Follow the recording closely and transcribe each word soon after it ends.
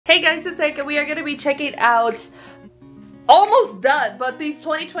Hey guys, it's Erika. We are going to be checking out, almost done, but these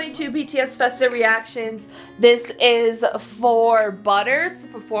 2022 BTS festive reactions. This is for Butter. It's a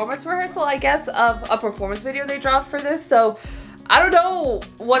performance rehearsal, I guess, of a performance video they dropped for this. So I don't know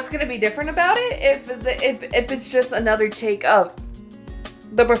what's going to be different about it, if it's just another take of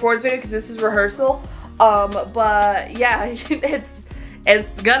the performance video, because this is rehearsal. But yeah,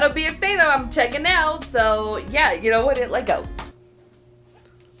 it's gonna be a thing that I'm checking out. So yeah, you know what? Let go.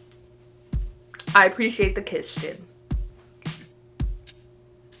 I appreciate the kiss, Justine.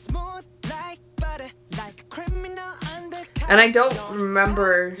 And I don't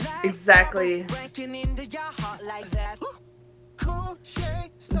remember exactly the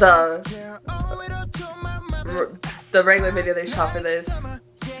regular video they shot for this.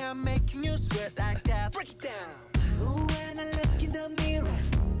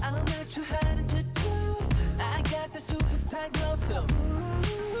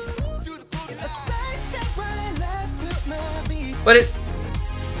 But it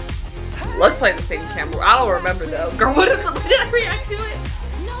looks like the same camera. I don't remember though. Girl, when did I react to it?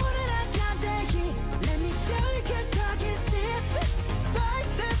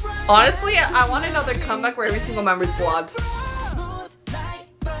 Honestly, I want another comeback where every single member is blonde.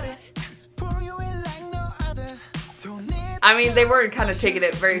 I mean, they were kind of taking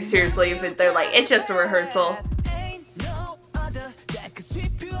it very seriously, but they're like, it's just a rehearsal.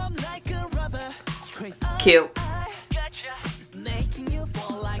 Cute.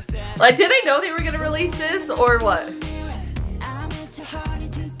 Like, did they know they were gonna release this, or what?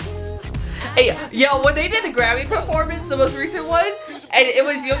 Hey, yo, when they did the Grammy performance, the most recent one, and it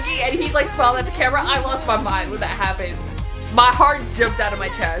was Yoongi, and he like smiled at the camera, I lost my mind when that happened. My heart jumped out of my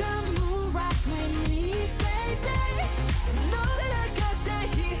chest.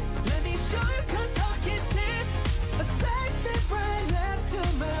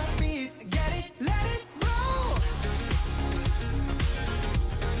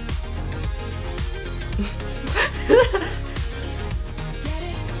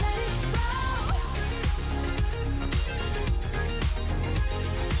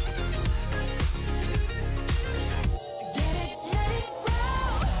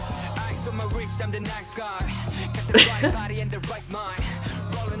 I'm the nice guy. Got the right body and the right mind.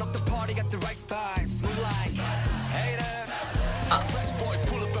 Rolling up the party, got the right vibes. Move like haters.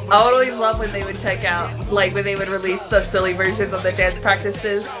 I would always love when they would check out, like when they would release the silly versions of the dance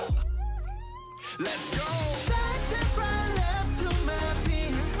practices.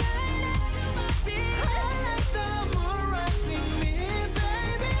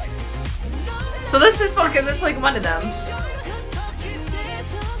 So this is fun because it's like one of them.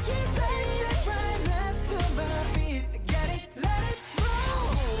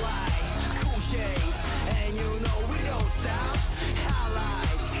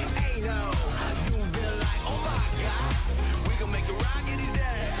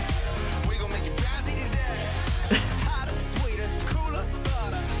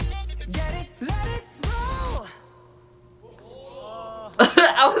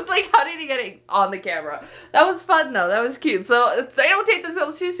 I was like, how did he get it on the camera? That was fun though. That was cute. So they don't take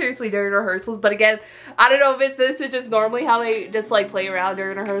themselves too seriously during rehearsals. But again, I don't know if this is just normally how they just like play around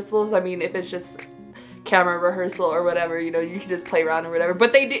during rehearsals. I mean, if it's just camera rehearsal or whatever, you know, you can just play around or whatever.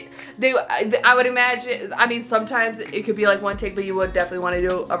 But I would imagine, I mean, sometimes it could be like one take, but you would definitely want to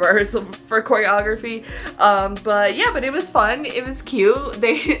do a rehearsal for choreography. But yeah, but it was fun. It was cute.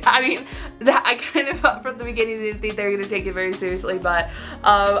 I kind of from the beginning didn't think they were going to take it very seriously, but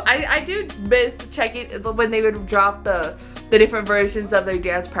I do miss checking when they would drop the different versions of their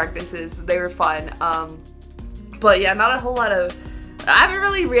dance practices. They were fun. But yeah, not a whole lot of, I haven't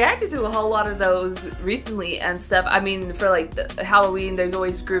really reacted to a whole lot of those recently and stuff. I mean, for like the Halloween, there's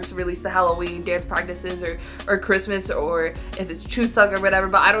always groups release the Halloween dance practices or Christmas, or if it's Chuseok or whatever,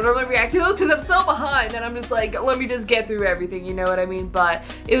 but I don't normally react to those because I'm so behind and I'm just like, let me just get through everything, you know what I mean? But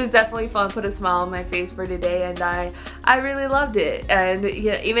it was definitely fun, put a smile on my face for today, and I really loved it. And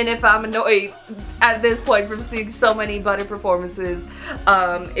yeah, even if I'm annoyed at this point from seeing so many Butter performances,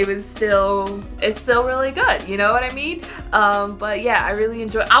 it's still really good, you know what I mean? But yeah, I really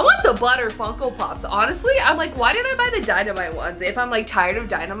enjoy. I want the Butter Funko Pops. Honestly, I'm like, why did I buy the Dynamite ones? If I'm like tired of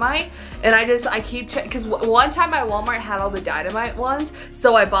Dynamite, and I keep checking, because one time my Walmart had all the Dynamite ones,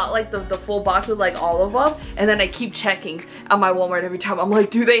 so I bought like the full box with like all of them, and then I keep checking on my Walmart every time. I'm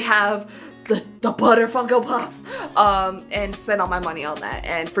like, do they have the Butter Funko Pops? And spend all my money on that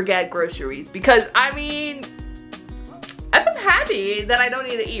and forget groceries, because I mean, I'm happy that I don't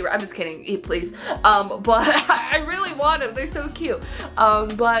need to eat. I'm just kidding. Eat, please. But I really want them. They're so cute.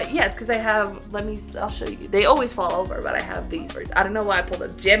 But yes, because I have, I'll show you. They always fall over, but I have these versions. I don't know why I pulled a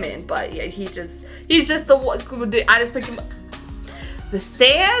Jim in, but yeah, he's just the one. I just picked him up. The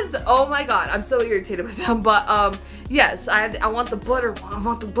stands, oh my god, I'm so irritated with them. But yes, I want the butter one. I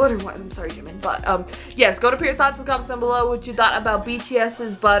want the butter one. I'm sorry, Jimin. But yes, go to put your thoughts in the comments down below what you thought about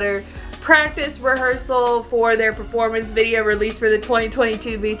BTS's butter practice rehearsal for their performance video released for the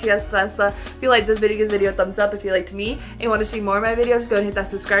 2022 BTS Festa. If you like this video, give this video a thumbs up. If you liked me and you want to see more of my videos, go and hit that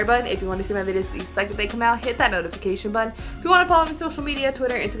subscribe button. If you want to see my videos the second they come out, hit that notification button. If you want to follow me on social media,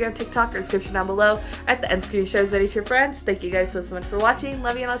 Twitter, Instagram, TikTok, or description down below. At the end screen, share this video to your friends. Thank you guys so much for watching.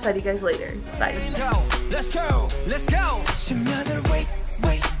 Love you, and I'll talk to you guys later. Bye. Let's go, let's go, let's go.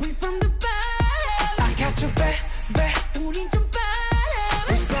 wait from the bottom. I got your back, 우린 좀 빠르.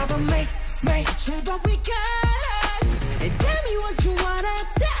 Let's have a make. 제발 we got us. And tell me what you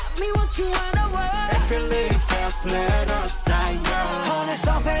wanna want. If you live fast, let us die young. 어느새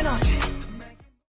에너지.